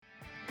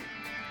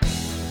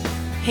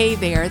Hey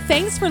there,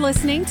 thanks for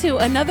listening to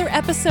another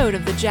episode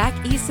of the Jack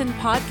Eason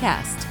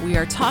podcast. We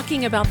are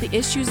talking about the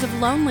issues of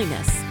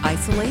loneliness,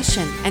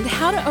 isolation, and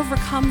how to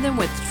overcome them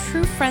with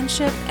true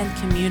friendship and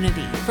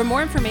community. For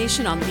more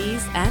information on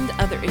these and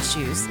other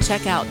issues,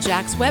 check out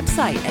Jack's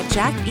website at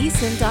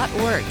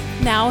jackeason.org.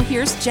 Now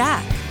here's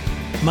Jack.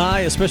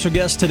 My special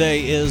guest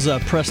today is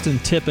Preston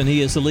Tippin.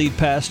 He is the lead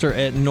pastor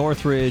at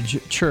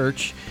Northridge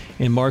Church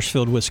in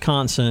Marshfield,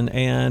 Wisconsin,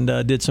 and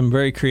did some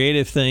very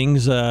creative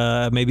things,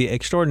 maybe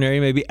extraordinary,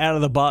 maybe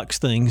out-of-the-box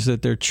things,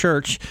 that their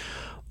church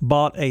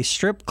bought a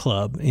strip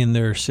club in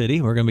their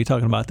city. We're going to be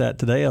talking about that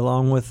today,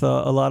 along with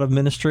a lot of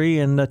ministry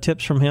and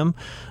tips from him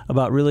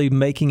about really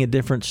making a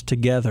difference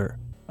together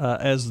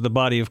as the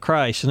body of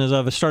Christ. And as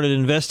I've started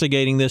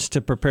investigating this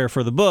to prepare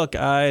for the book,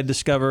 I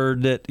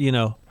discovered that,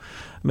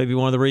 maybe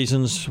one of the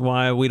reasons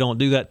why we don't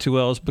do that too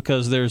well is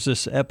because there's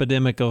this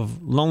epidemic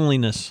of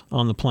loneliness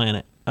on the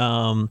planet.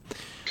 Most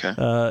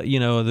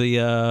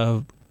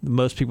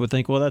people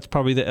think, well, that's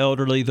probably the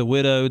elderly, the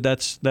widowed.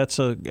 That's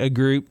a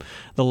group.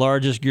 The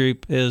largest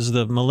group is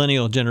the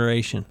millennial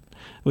generation,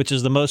 which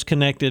is the most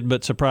connected,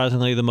 but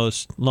surprisingly the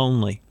most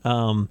lonely.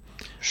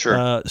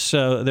 Sure.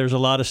 So there's a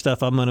lot of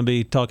stuff I'm going to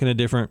be talking to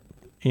different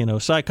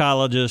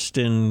psychologists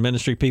and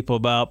ministry people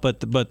about, but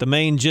the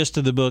main gist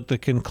of the book, the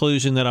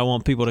conclusion that I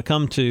want people to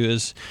come to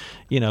is,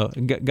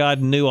 God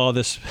knew all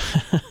this,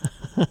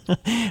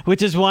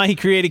 which is why He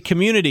created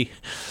community,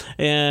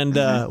 and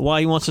why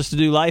He wants us to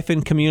do life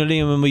in community.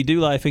 And when we do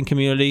life in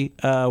community,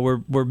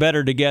 we're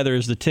better together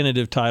is the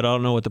tentative title. I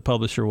don't know what the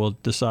publisher will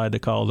decide to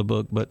call the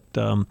book, but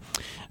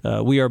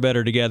We Are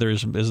Better Together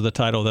is the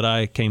title that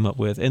I came up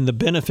with. And the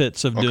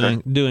benefits of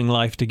doing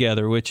life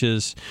together, which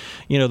is,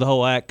 the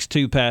whole Acts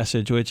 2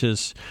 passage, which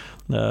is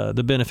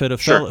the benefit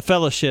of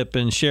fellowship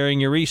and sharing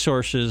your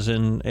resources,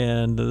 and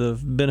the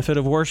benefit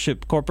of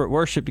worship, corporate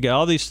worship. You got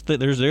all these.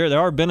 There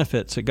are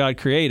benefits that God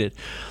created,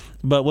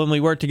 but when we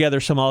work together,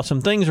 some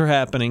awesome things are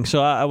happening.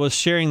 So I was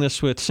sharing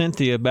this with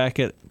Cynthia back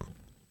at.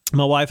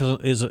 My wife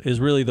is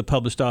really the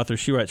published author.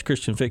 She writes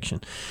Christian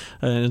fiction,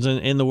 and is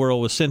in the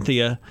world with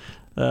Cynthia.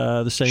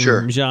 The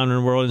same genre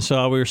in the world, and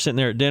so we were sitting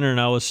there at dinner, and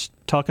I was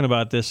talking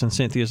about this, and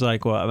Cynthia's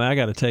like, "Well, I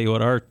got to tell you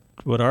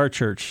what our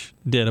church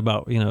did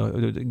about,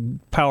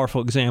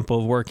 powerful example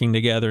of working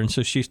together." And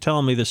so she's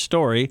telling me this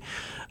story,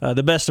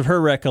 the best of her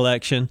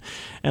recollection,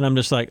 and I'm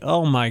just like,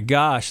 "Oh my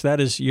gosh,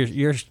 that is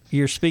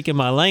you're speaking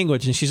my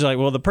language." And she's like,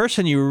 "Well, the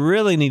person you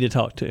really need to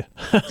talk to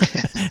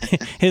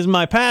is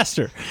my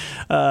pastor."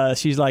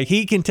 She's like,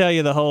 "He can tell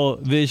you the whole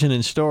vision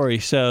and story."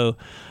 So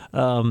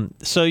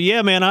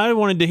yeah, man, I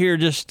wanted to hear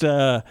just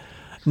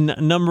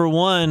number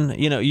one,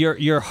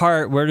 your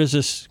heart. Where does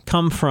this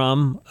come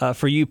from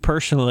for you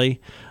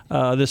personally?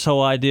 This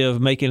whole idea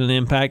of making an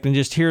impact, and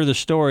just hear the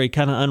story,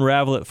 kind of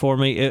unravel it for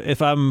me.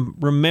 If I'm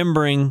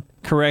remembering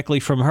correctly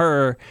from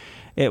her,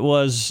 it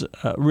was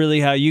really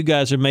how you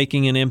guys are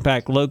making an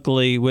impact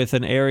locally with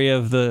an area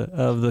of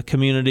the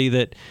community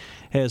that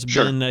has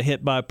been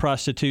hit by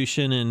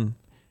prostitution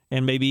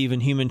and maybe even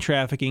human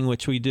trafficking,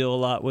 which we deal a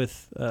lot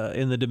with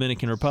in the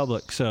Dominican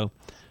Republic. So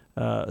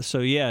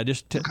yeah,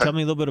 just tell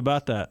me a little bit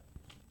about that.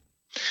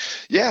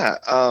 Yeah.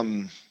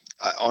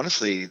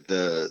 Honestly,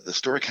 the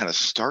story kind of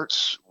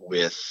starts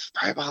with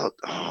probably about,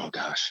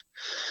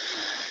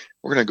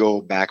 we're going to go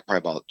back probably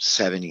about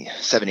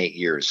 8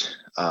 years.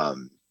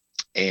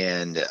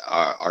 And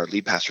our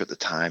lead pastor at the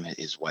time,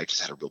 his wife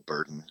just had a real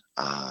burden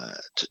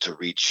to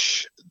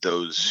reach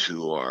those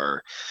who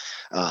are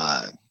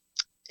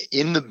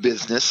in the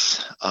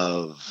business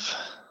of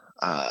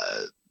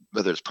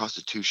whether it's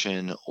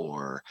prostitution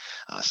or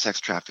sex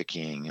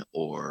trafficking,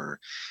 or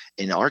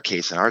in our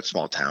case, in our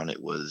small town,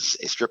 it was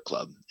a strip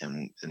club.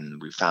 And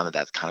we found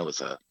that kind of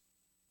was a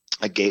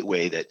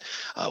gateway that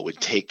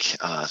would take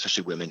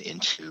especially women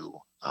into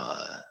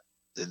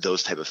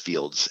those type of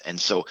fields. And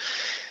so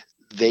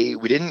we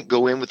didn't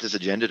go in with this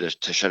agenda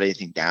to shut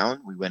anything down.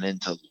 We went in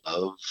to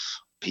love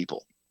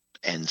people.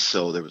 And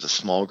so there was a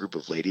small group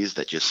of ladies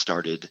that just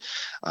started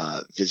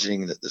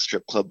visiting the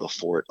strip club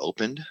before it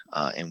opened,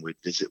 and would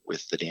visit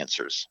with the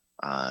dancers.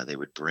 They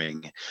would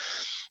bring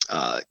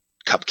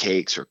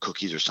cupcakes or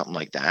cookies or something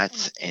like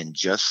that, and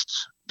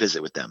just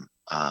visit with them.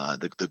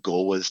 The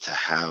goal was to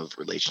have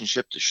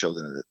relationship, to show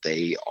them that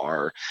they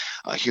are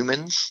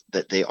humans,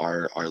 that they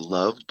are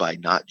loved by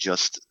not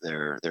just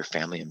their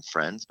family and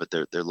friends, but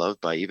they're loved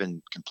by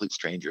even complete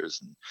strangers.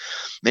 And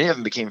many of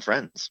them became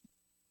friends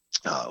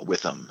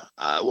with them.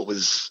 What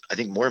was, I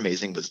think, more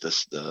amazing was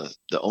the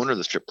owner of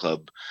the strip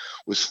club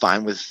was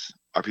fine with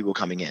our people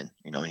coming in,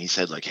 and he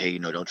said, like, "Hey,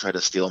 don't try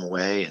to steal them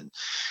away." And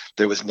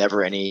there was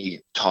never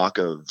any talk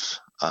of,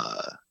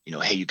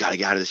 "Hey, you got to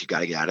get out of this. You got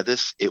to get out of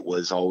this." It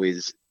was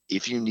always,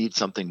 if you need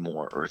something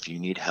more, or if you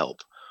need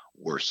help,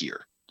 we're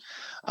here.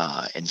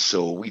 And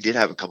so we did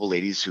have a couple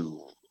ladies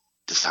who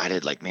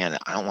decided, like, man,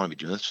 I don't want to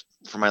be doing this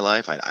for my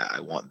life. I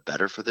want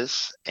better for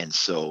this. And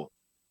so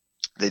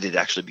They did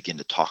actually begin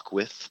to talk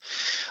with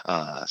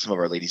some of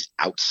our ladies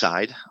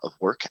outside of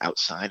work,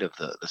 outside of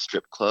the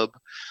strip club.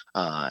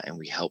 And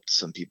we helped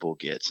some people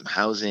get some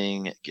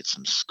housing, get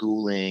some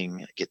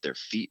schooling, get their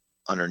feet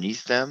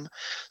underneath them,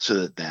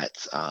 so that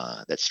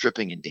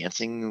stripping and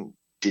dancing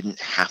didn't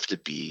have to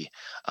be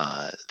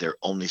their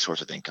only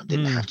source of income,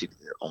 didn't have to be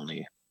their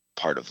only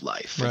part of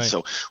life. Right. And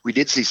so we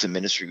did see some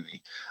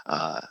ministry,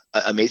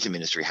 amazing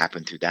ministry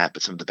happen through that.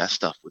 But some of the best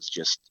stuff was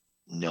just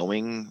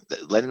letting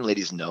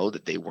ladies know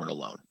that they weren't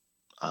alone,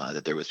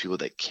 that there was people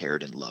that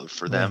cared and loved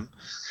for them.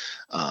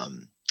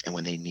 And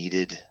when they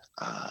needed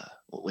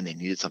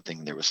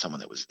something, there was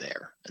someone that was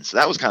there. And so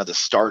that was kind of the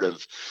start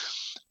of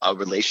a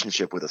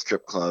relationship with a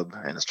strip club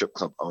and a strip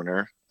club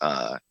owner.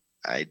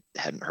 I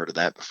hadn't heard of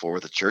that before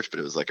with the church, but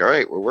it was like, all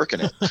right, we're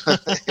working it.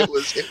 It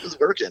was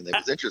working. It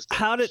was interesting.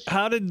 How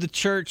did the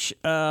church,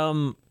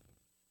 man,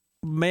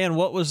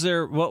 what was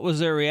their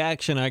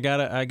reaction? I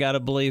gotta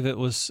believe it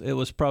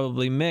was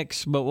probably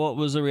mixed, but what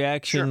was the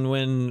reaction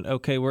when,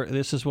 okay,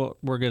 this is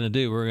what we're gonna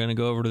do. We're gonna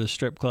go over to the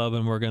strip club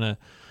and we're gonna,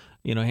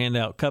 hand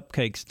out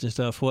cupcakes and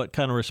stuff. What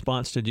kind of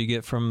response did you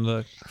get from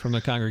the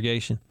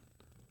congregation?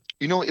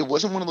 It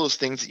wasn't one of those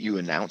things that you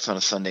announce on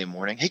a Sunday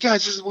morning. Hey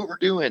guys, this is what we're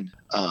doing.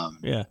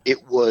 Yeah.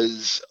 It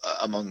was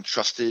among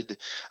trusted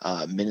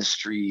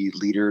ministry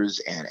leaders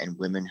and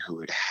women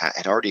who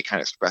had already kind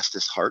of expressed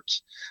this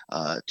heart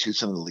to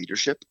some of the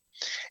leadership.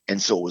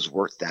 And so it was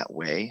worked that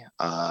way.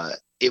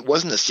 It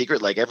wasn't a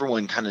secret. Like,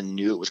 everyone kind of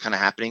knew it was kind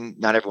of happening.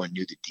 Not everyone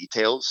knew the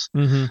details.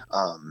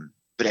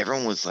 But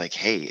everyone was like,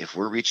 hey, if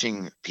we're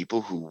reaching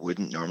people who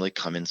wouldn't normally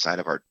come inside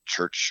of our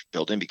church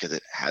building because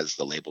it has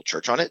the label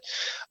church on it,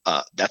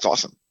 that's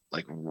awesome.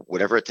 Like,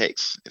 whatever it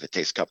takes. If it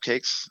takes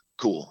cupcakes,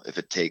 cool. If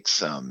it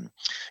takes,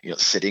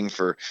 sitting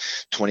for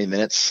 20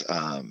 minutes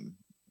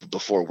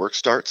before work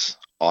starts,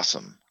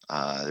 awesome.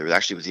 There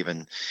actually was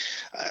even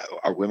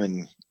our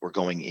women were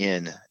going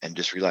in and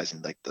just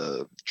realizing, like,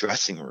 the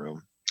dressing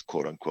room,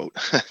 quote unquote,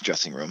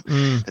 dressing room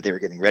that they were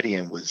getting ready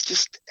in it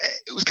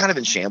was kind of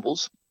in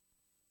shambles.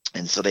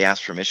 And so they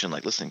asked permission,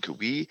 like, listen, could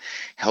we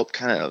help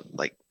kind of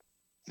like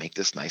make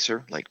this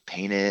nicer, like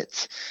paint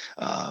it,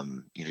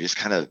 just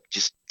kind of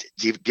just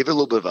give it a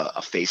little bit of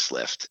a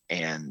facelift.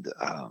 And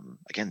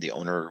again, the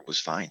owner was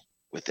fine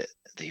with it.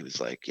 He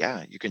was like,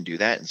 yeah, you can do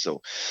that. And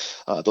so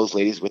those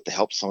ladies, with the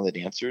help of some of the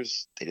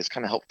dancers, they just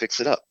kind of helped fix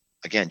it up.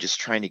 Again, just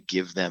trying to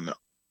give them an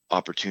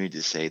opportunity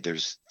to say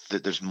there's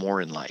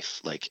more in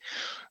life. Like,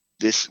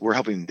 we're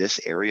helping this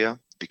area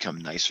become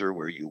nicer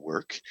where you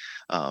work,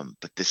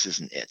 but this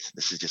isn't it.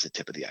 This is just a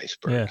tip of the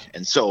iceberg. Yeah.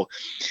 And so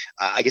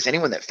I guess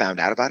anyone that found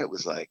out about it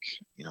was like,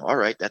 all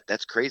right,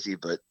 that's crazy,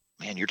 but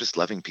man, you're just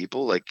loving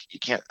people. Like, you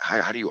can't,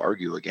 how do you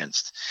argue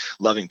against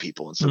loving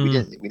people? And so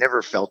we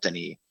never felt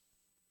any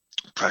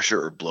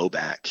pressure or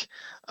blowback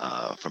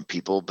from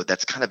people, but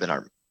that's kind of been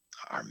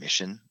our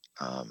mission.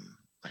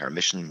 Like, our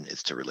mission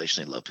is to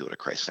relationally love people to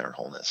Christ-centered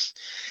wholeness.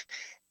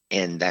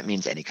 And that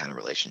means any kind of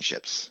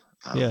relationships.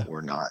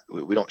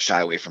 We don't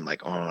shy away from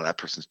like, oh, that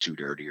person's too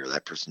dirty, or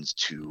that person's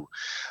too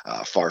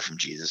far from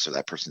Jesus, or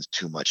that person's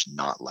too much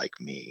not like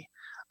me.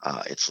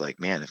 It's like,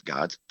 man, if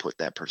God's put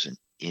that person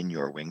in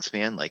your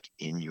wingspan, like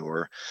in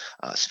your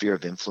sphere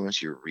of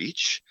influence, your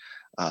reach,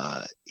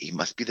 he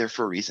must be there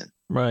for a reason.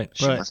 Right.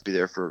 She must be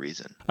there for a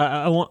reason.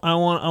 I want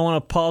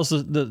to pause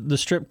the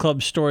strip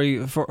club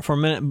story for a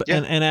minute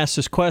and ask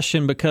this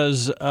question,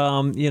 because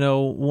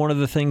one of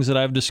the things that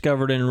I've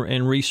discovered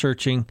in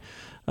researching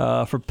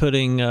for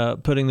putting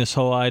this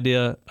whole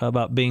idea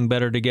about being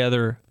better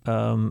together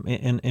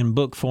in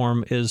book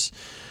form is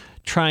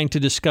trying to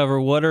discover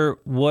what are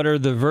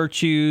the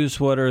virtues,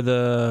 what are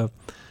the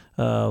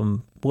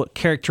what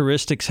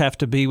characteristics have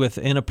to be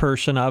within a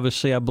person.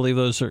 Obviously, I believe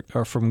those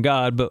are from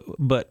God,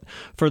 but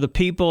for the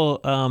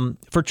people,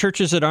 for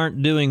churches that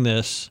aren't doing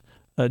this,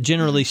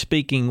 generally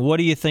speaking, what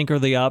do you think are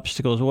the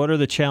obstacles? What are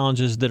the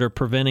challenges that are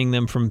preventing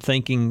them from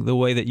thinking the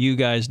way that you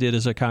guys did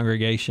as a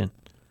congregation?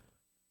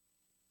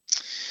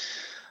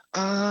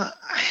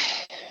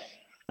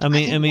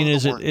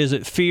 Is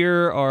it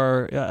fear,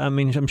 or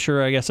I'm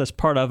sure, I guess that's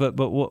part of it,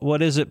 but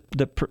what is it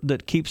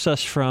that keeps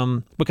us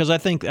from? Because I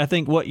think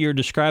what you're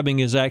describing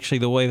is actually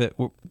the way that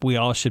we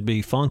all should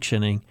be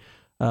functioning,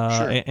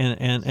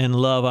 and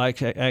love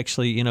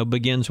actually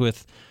begins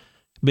with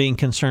being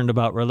concerned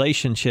about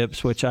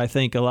relationships, which I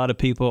think a lot of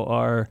people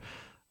are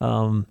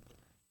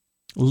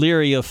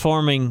leery of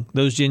forming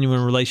those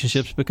genuine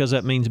relationships because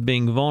that means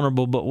being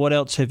vulnerable. But what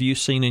else have you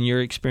seen in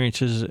your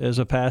experiences as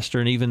a pastor,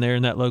 and even there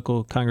in that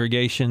local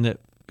congregation, that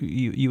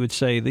you would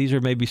say these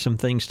are maybe some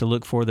things to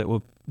look for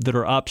that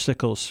are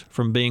obstacles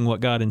from being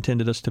what God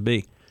intended us to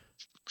be?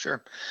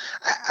 Sure.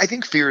 I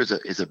think fear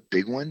is a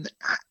big one.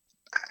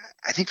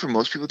 I think for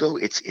most people, though,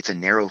 it's a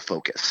narrow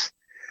focus.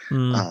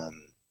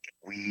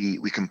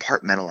 We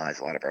compartmentalize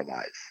a lot of our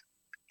lives.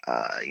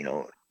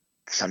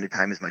 Sunday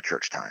time is my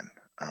church time.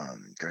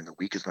 During the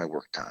week is my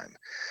work time.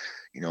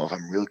 If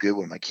I'm real good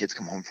when my kids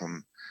come home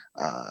from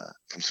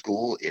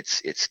school,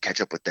 it's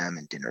catch up with them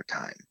and dinner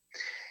time.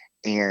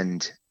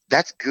 And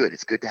that's good.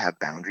 It's good to have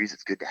boundaries.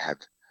 It's good to have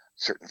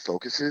certain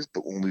focuses,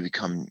 but when we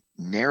become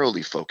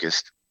narrowly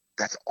focused,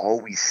 that's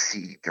all we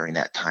see during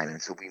that time.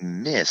 And so we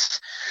miss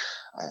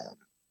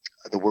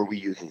the word we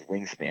use is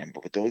wingspan,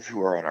 but with those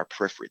who are on our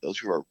periphery, those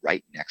who are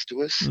right next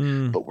to us,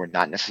 but we're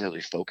not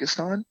necessarily focused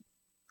on.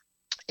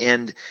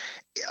 And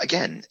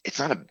again, it's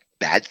not a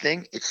bad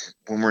thing. It's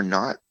when we're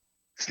not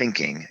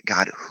thinking,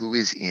 God, who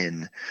is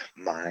in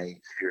my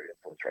sphere of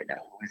influence right now?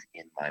 Who is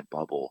in my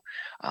bubble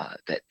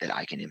that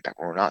I can impact?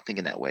 When we're not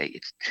thinking that way,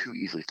 it's too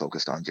easily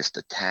focused on just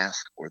the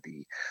task or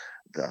the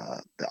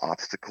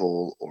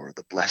obstacle or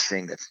the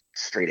blessing that's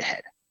straight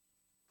ahead.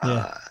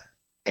 Yeah.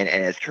 And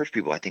as church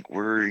people, I think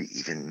we're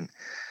even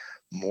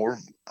more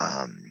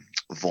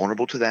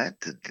vulnerable to that,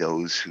 to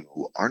those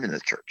who aren't in the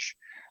church,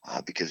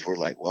 because we're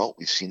like, well,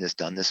 we've seen this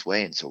done this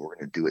way, and so we're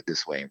going to do it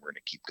this way, and we're going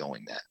to keep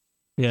going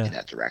in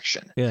that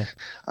direction. Yeah.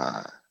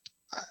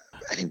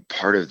 I think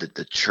part of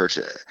the church,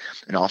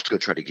 and I'll have to go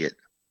try to get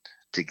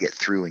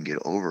through and get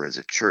over as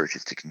a church,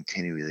 is to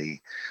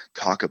continually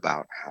talk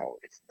about how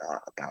it's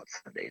not about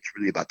Sunday. It's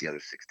really about the other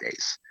 6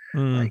 days.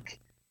 Like,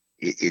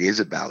 it is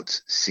about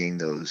seeing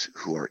those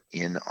who are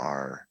in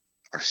our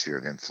sphere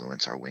of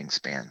influence, our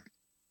wingspan,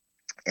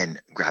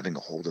 and grabbing a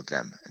hold of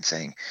them and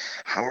saying,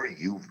 how are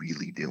you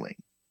really doing?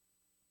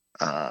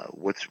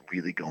 What's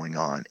really going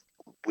on?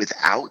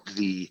 Without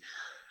the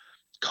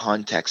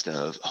context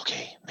of,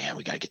 okay, man,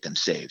 we got to get them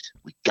saved.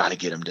 We got to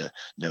get them to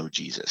know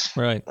Jesus.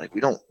 Right. Like, we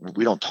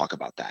don't talk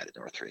about that at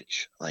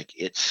Northridge. Like,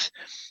 it's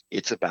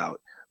about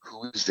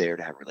who's there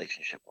to have a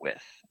relationship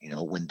with,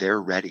 when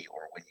they're ready,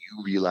 or when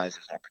you realize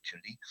there's an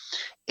opportunity,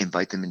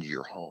 invite them into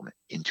your home,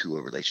 into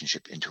a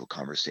relationship, into a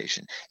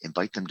conversation,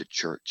 invite them to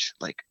church.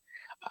 Like,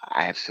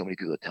 I have so many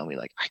people that tell me,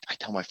 like, I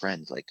tell my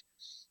friends, like,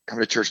 come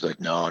to church. They're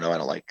like, no, I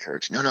don't like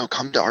church. No,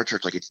 come to our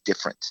church. Like, it's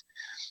different.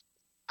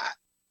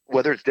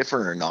 Whether it's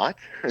different or not,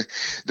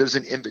 there's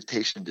an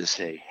invitation to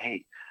say,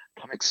 hey,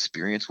 come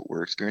experience what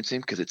we're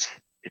experiencing, because it's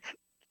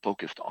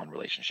focused on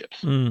relationships.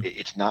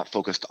 It's not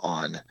focused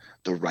on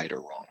the right or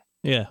wrong.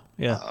 Yeah.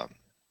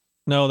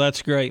 No,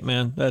 that's great,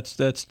 man.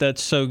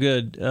 That's so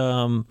good.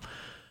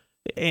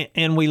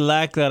 And we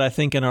lack that, I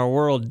think, in our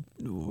world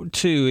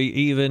too,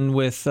 even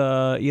with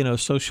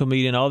social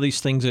media and all these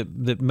things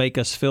that make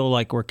us feel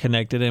like we're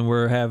connected and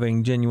we're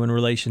having genuine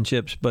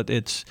relationships. But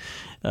it's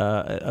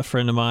a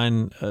friend of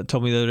mine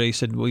told me the other day, he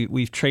said,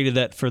 we've traded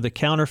that for the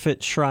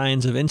counterfeit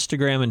shrines of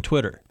Instagram and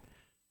Twitter.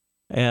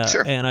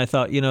 Sure. And I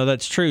thought,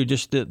 that's true.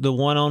 Just the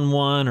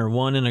one-on-one, or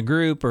one in a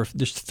group, or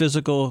just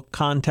physical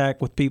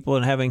contact with people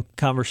and having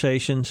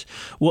conversations.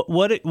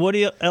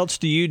 What else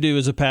do you do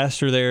as a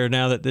pastor there,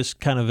 now that this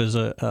kind of is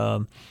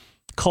a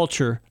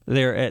culture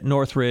there at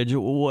Northridge?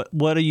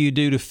 What do you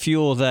do to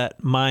fuel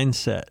that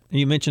mindset?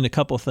 You mentioned a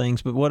couple of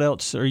things, but what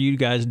else are you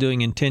guys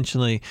doing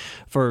intentionally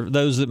for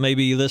those that may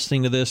be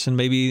listening to this, and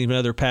maybe even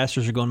other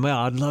pastors are going, well,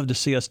 I'd love to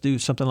see us do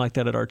something like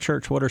that at our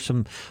church. What are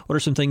some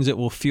things that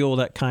will fuel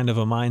that kind of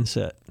a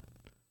mindset?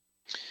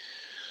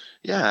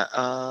 Yeah.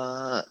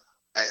 I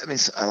mean,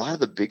 a lot of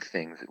the big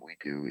things that we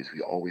do is we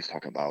always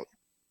talk about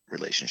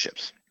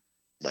relationships.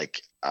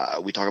 Like,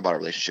 we talk about our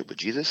relationship with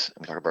Jesus,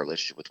 and we talk about our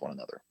relationship with one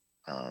another.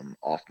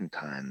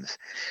 Oftentimes,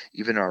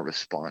 even our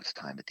response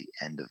time at the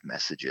end of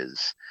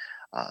messages,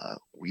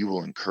 we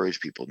will encourage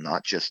people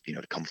not just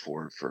to come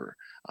forward for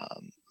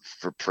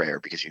prayer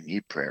because you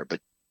need prayer, but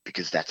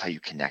because that's how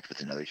you connect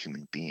with another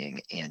human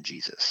being and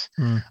Jesus.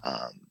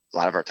 A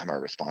lot of our time,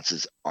 our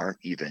responses aren't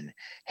even,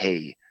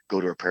 hey,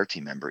 go to a prayer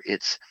team member.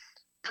 It's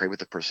pray with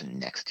the person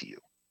next to you.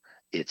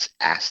 It's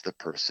ask the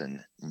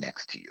person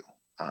next to you,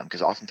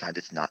 because oftentimes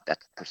it's not, that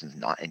person's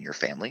not in your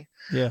family.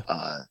 Yeah.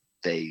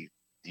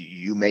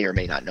 You may or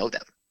may not know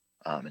them.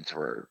 And so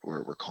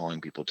we're calling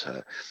people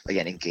to,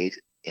 again, engage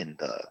in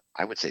the,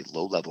 I would say,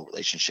 low-level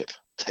relationship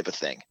type of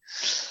thing.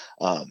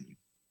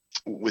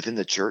 Within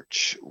the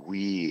church,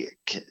 we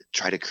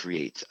try to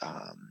create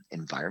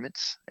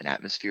environments and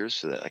atmospheres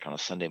so that, like, on a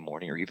Sunday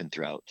morning or even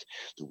throughout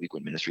the week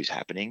when ministry is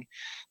happening,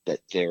 that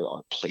there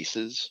are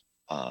places,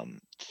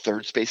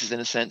 third spaces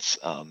in a sense,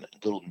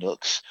 little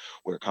nooks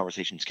where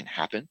conversations can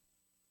happen.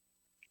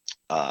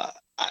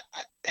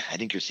 I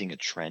think you're seeing a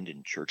trend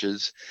in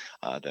churches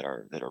that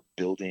are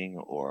building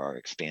or are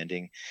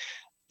expanding.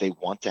 They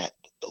want that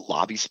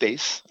lobby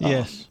space,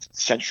 yes,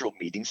 central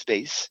meeting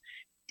space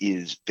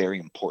is very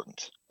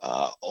important.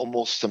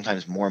 Almost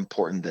sometimes more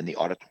important than the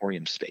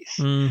auditorium space,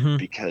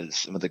 because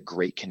some of the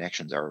great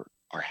connections are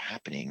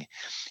happening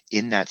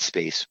in that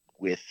space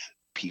with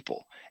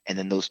people, and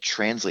then those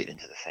translate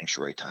into the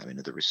sanctuary time,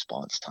 into the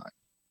response time.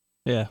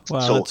 Yeah,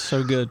 wow, that's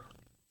so good.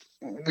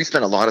 We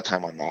spend a lot of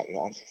time on that.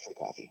 On free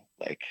coffee,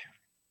 like,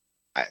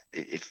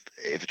 if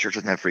a church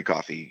doesn't have free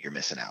coffee, you're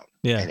missing out.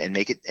 Yeah, and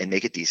make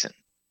it decent.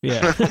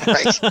 Yeah.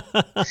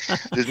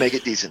 Just make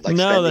it decent. Like,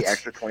 spend the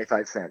extra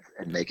 25 cents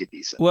and make it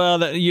decent.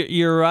 Well,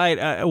 you're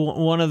right.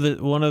 One of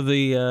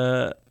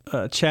the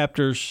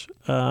chapters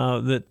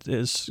that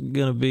is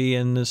going to be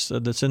in this,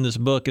 that's in this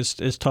book,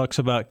 is talks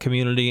about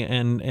community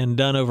and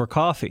done over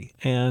coffee.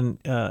 And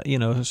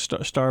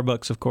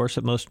Starbucks, of course,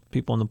 that most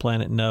people on the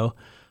planet know.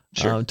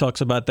 Sure.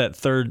 Talks about the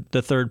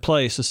third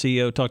place. The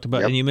CEO talked about,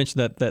 Yep. and you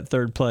mentioned that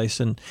third place,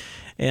 and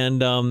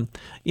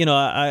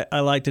I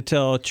like to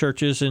tell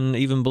churches and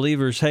even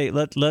believers, hey,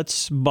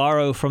 let's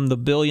borrow from the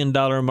 $1 billion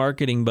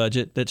marketing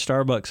budget that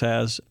Starbucks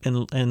has,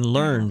 and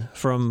learn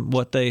from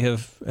what they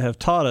have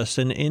taught us,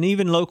 and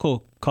even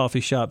local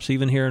coffee shops,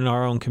 even here in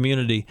our own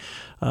community.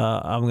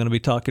 I'm going to be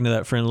talking to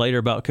that friend later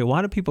about, okay,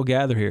 why do people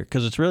gather here?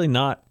 Because it's really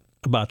not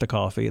about the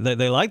coffee.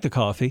 They like the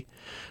coffee,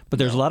 but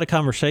there's a lot of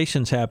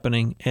conversations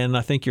happening, and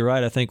I think you're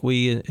right. I think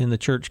we in the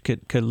church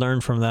could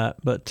learn from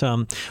that. But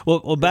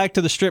well, back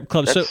to the strip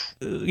club. So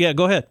yeah,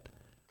 go ahead.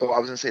 Oh, I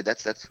was going to say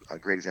that's a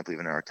great example.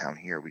 Even in our town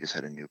here, we just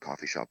had a new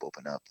coffee shop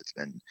open up that's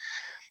been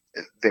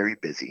very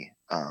busy,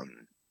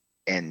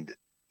 and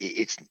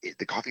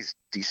the coffee's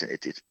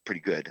decent. It's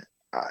pretty good.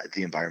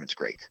 The environment's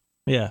great.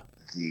 Yeah.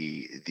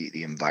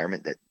 The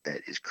environment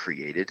that is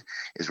created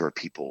is where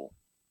people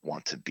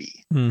want to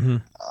be. Mm-hmm.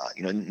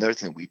 Another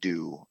thing that we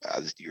do,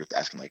 you're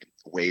asking like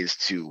ways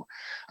to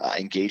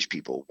engage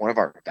people. One of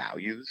our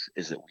values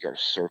is that we are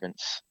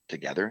servants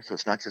together. So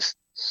it's not just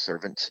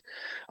servant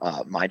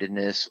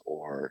mindedness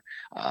or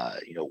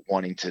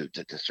wanting to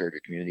serve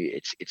your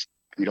community. It's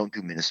we don't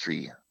do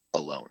ministry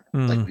alone.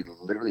 Like we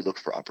literally look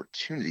for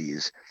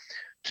opportunities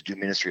to do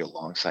ministry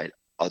alongside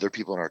other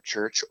people in our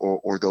church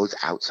or those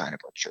outside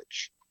of our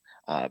church.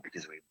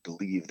 Because we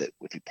believe that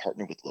if we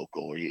partner with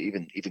local or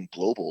even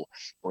global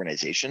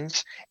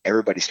organizations,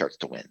 everybody starts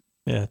to win.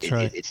 Yeah, that's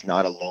right. It's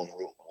not a lone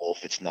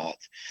wolf. It's not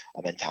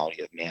a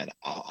mentality of, man,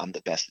 I'm the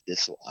best at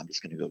this, so I'm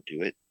just going to go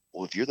do it.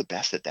 Well, if you're the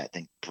best at that,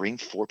 then bring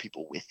 4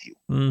 people with you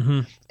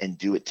and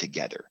do it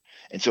together.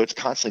 And so it's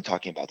constantly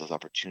talking about those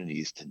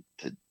opportunities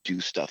to do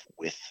stuff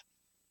with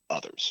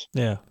others.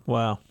 Yeah.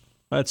 Wow.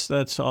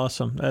 That's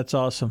awesome. That's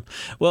awesome.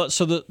 Well,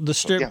 so the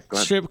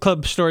strip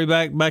club story,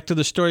 back to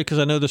the story, because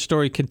I know the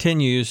story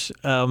continues.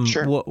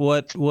 Sure.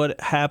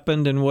 What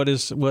happened and what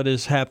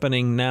is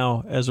happening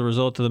now as a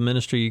result of the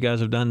ministry you guys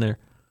have done there?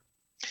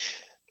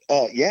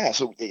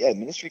 So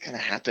ministry kind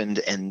of happened,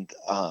 and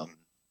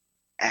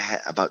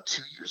about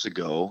 2 years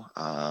ago,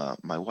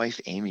 my wife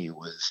Amy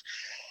was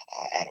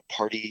at a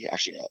party,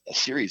 actually a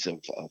series of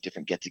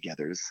different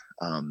get-togethers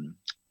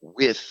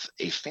with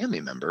a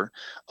family member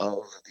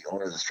of the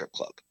owner of the strip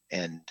club.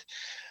 And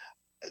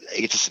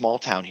it's a small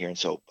town here, and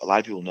so a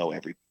lot of people know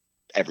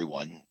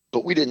everyone,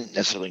 but we didn't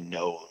necessarily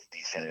know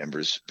these family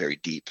members very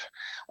deep.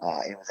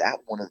 It was at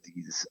one of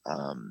these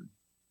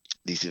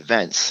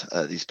events,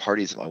 these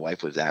parties that my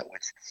wife was at,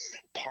 which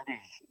part of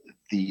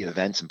the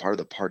events and part of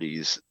the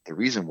parties, the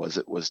reason was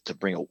it was to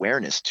bring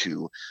awareness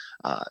to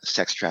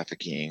sex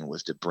trafficking,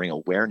 was to bring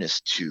awareness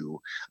to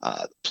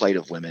the plight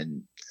of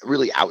women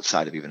really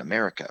outside of even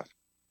America.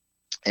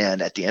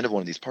 And at the end of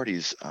one of these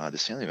parties,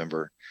 this family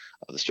member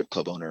of the strip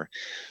club owner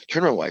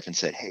turned to my wife and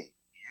said, hey,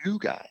 you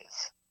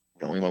guys,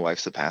 knowing my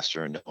wife's the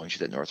pastor and knowing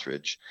she's at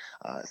Northridge,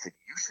 said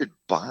you should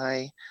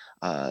buy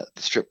the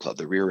strip club,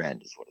 the rear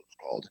end is what it's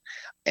called,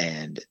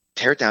 and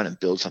tear it down and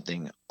build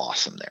something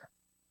awesome there.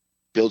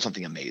 Build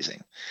something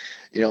amazing.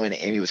 And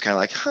Amy was kind of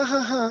like, ha,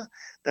 ha, ha,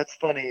 that's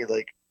funny.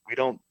 Like, we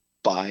don't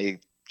buy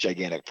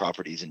gigantic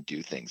properties and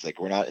do things. Like,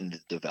 we're not in the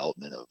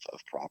development of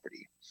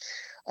property.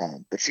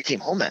 But she came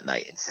home that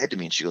night and said to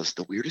me, and she goes,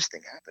 the weirdest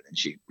thing happened. And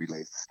she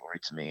relays the story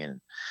to me.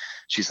 And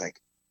she's like,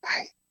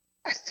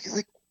 I feel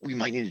like we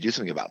might need to do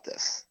something about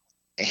this.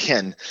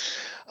 And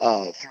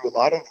through a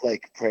lot of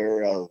like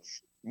prayer of,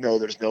 no,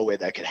 there's no way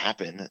that could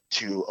happen,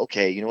 to,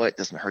 okay, you know what? It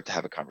doesn't hurt to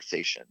have a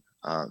conversation.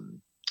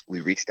 We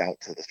reached out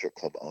to the strip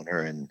club owner,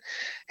 and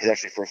his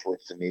actually first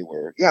words to me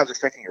were, yeah, I was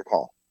expecting your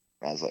call.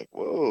 And I was like,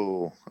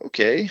 whoa,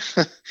 okay.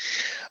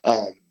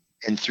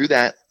 And through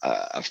that,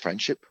 a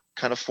friendship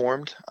kind of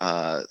formed.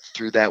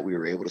 Through that, we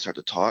were able to start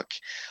to talk.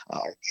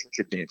 Our church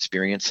had been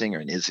experiencing,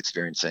 and is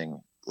experiencing,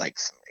 like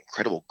some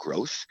incredible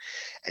growth.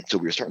 And so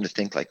we were starting to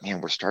think like, man,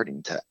 we're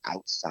starting to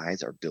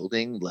outsize our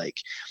building. Like,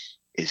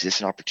 is this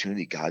an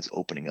opportunity God's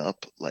opening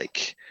up,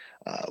 like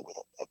with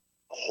a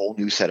whole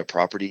new set of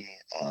property,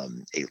 a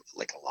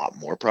lot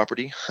more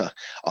property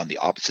on the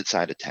opposite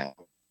side of town.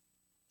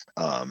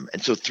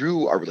 And so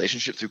through our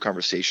relationship, through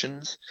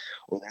conversations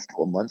over the last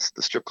couple of months,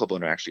 the strip club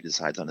owner actually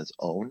decides on his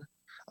own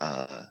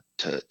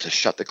to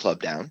shut the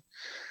club down.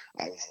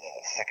 I was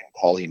the second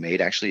call he made.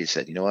 Actually, he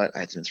said, you know what? I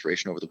had some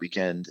inspiration over the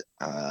weekend.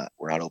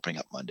 We're not opening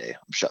up Monday.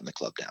 I'm shutting the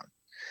club down.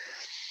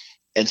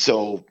 And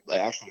so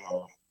actually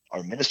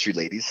our ministry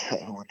ladies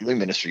who were doing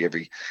ministry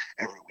every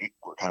week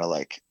were kind of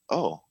like,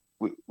 oh,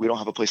 we don't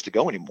have a place to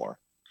go anymore.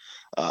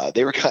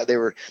 They were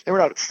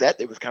not upset.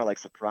 They was kind of like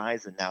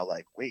surprised, and now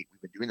like, wait,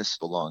 we've been doing this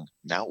so long.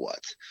 Now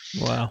what?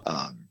 Wow.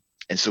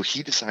 And so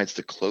he decides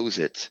to close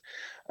it.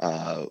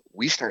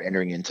 We start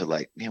entering into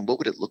like, man, what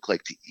would it look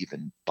like to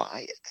even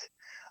buy it?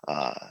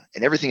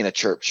 And everything in a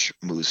church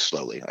moves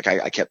slowly. Like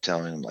I kept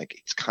telling him, like,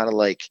 it's kind of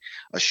like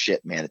a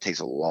ship, man. It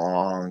takes a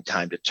long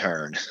time to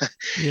turn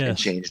and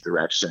change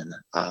direction.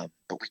 But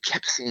we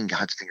kept seeing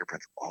God's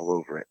fingerprints all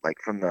over it. Like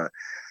from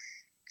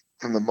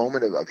the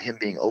moment of him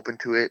being open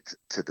to it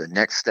to the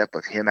next step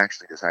of him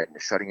actually deciding to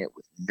shutting it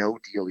with no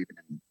deal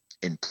even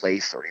in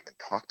place or even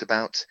talked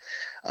about,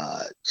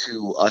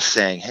 to us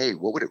saying, hey,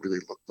 what would it really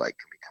look like?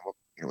 Can we come up,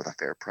 with a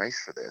fair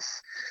price for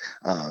this?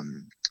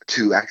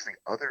 To actually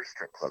other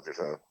strip clubs. There's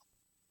a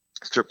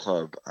strip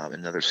club in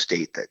another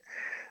state that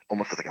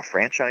almost was like a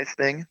franchise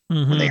thing.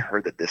 When they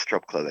heard that this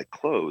strip club had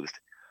closed,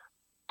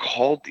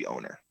 called the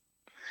owner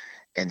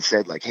and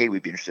said, like, hey,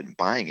 we'd be interested in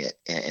buying it.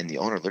 And the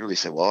owner literally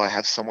said, well, I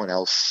have someone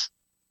else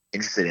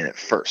interested in it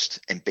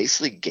first, and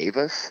basically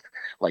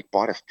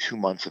bought us 2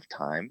 months of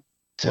time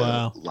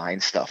to line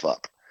stuff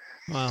up.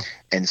 Wow.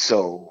 And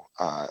so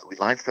we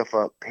lined stuff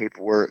up,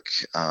 paperwork.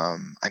 I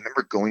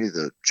remember going to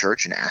the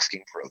church and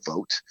asking for a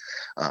vote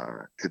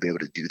to be able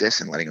to do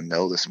this, and letting them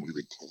know, listen, we'd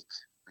be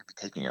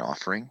taking an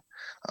offering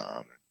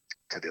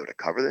to be able to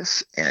cover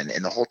this. And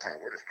the whole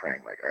time we're just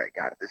praying, like, all right,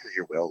 God, if this is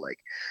your will, like,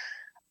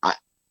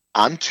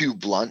 I'm too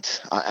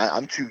blunt.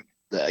 I'm too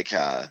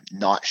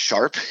not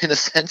sharp in a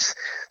sense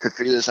to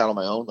figure this out on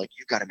my own. Like,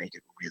 you've got to make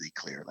it really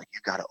clear. Like,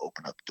 you've got to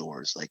open up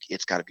doors. Like,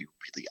 it's got to be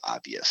really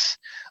obvious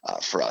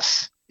for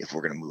us if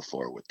we're going to move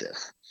forward with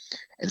this.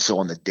 And so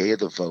on the day of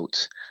the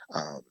vote,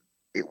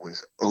 it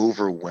was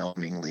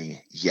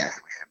overwhelmingly,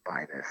 yes, we should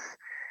buy this.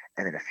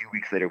 And then a few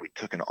weeks later, we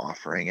took an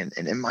offering.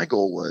 And my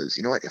goal was,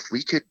 you know what, if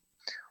we could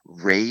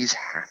raise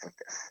half of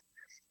this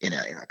in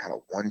a kind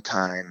of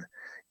one-time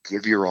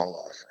give your all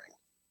offering,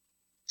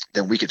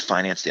 then we could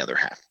finance the other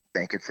half.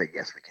 Bank could say,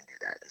 yes, we can do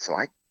that. And so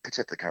I pitched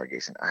at the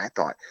congregation. I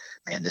thought,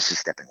 man, this is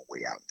stepping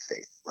way out in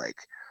faith.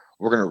 Like,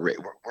 we're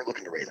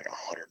looking to raise like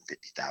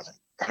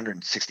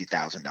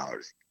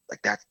 $160,000.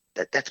 Like,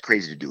 that's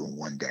crazy to do in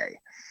one day.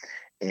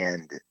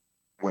 And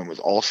when it was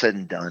all said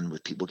and done,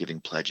 with people giving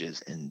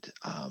pledges and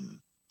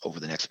over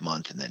the next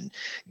month and then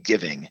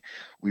giving,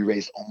 we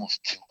raised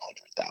almost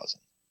 $200,000.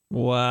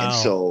 Wow. And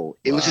so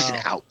it was just an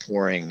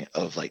outpouring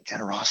of like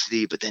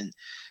generosity, but then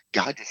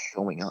God just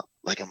showing up.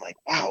 Like, I'm like,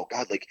 wow,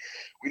 God, like,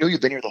 we know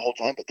you've been here the whole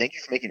time, but thank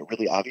you for making it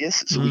really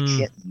obvious, so we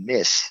can't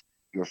miss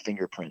your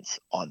fingerprints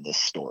on this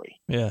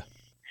story. Yeah.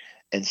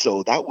 And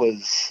so that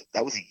was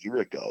a year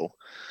ago,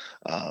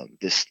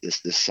 this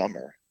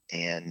summer.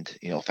 And,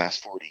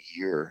 fast forward a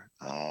year,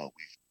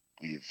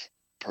 we've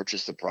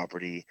purchased the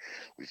property.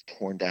 We've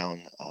torn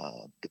down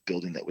the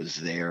building that was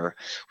there.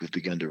 We've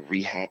begun to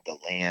rehab the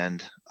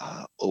land,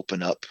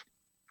 open up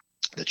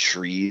the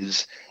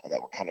trees that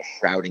were kind of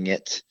shrouding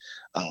it,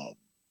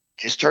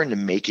 just starting to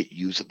make it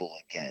usable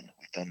again.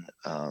 We've done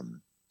a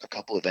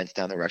couple events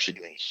down there. We're actually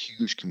doing a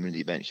huge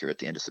community event here at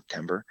the end of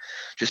September,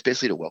 just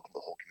basically to welcome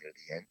the whole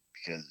community in,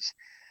 because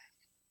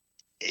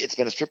it's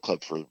been a strip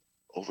club for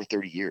over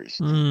 30 years.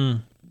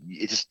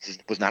 It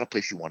just was not a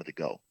place you wanted to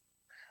go.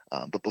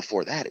 But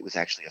before that, it was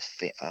actually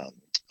a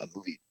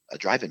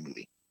drive-in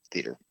movie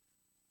theater,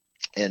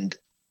 and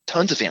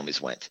tons of families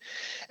went.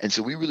 And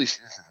so we really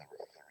see this as a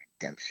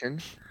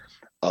redemption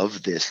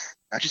of this,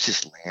 not just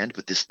this land,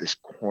 but this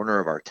corner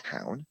of our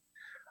town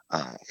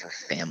for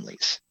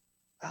families.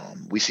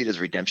 We see it as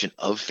a redemption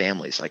of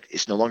families. Like,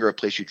 it's no longer a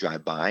place you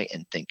drive by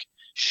and think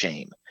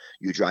shame.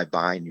 You drive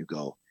by and you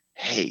go,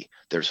 hey,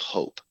 there's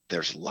hope.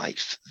 There's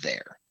life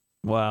there.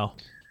 Wow.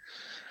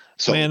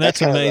 So man,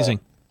 that's amazing.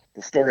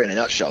 The story in a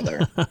nutshell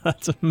there.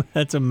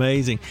 That's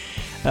amazing.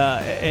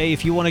 Hey,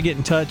 if you want to get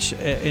in touch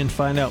and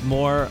find out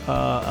more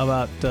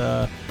about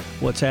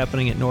what's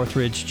happening at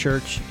Northridge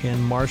Church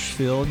in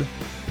Marshfield,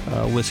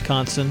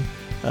 Wisconsin,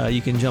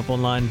 you can jump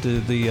online to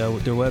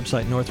their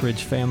website,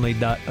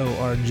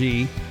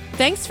 northridgefamily.org.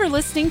 Thanks for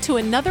listening to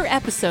another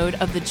episode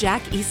of the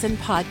Jack Eason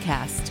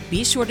Podcast.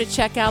 Be sure to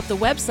check out the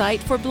website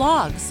for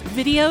blogs,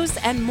 videos,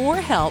 and more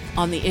help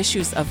on the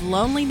issues of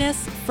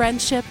loneliness,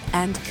 friendship,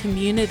 and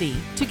community.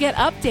 To get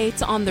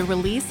updates on the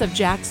release of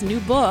Jack's new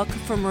book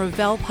from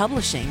Revell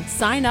Publishing,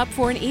 sign up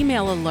for an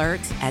email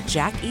alert at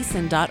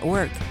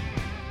jackeason.org.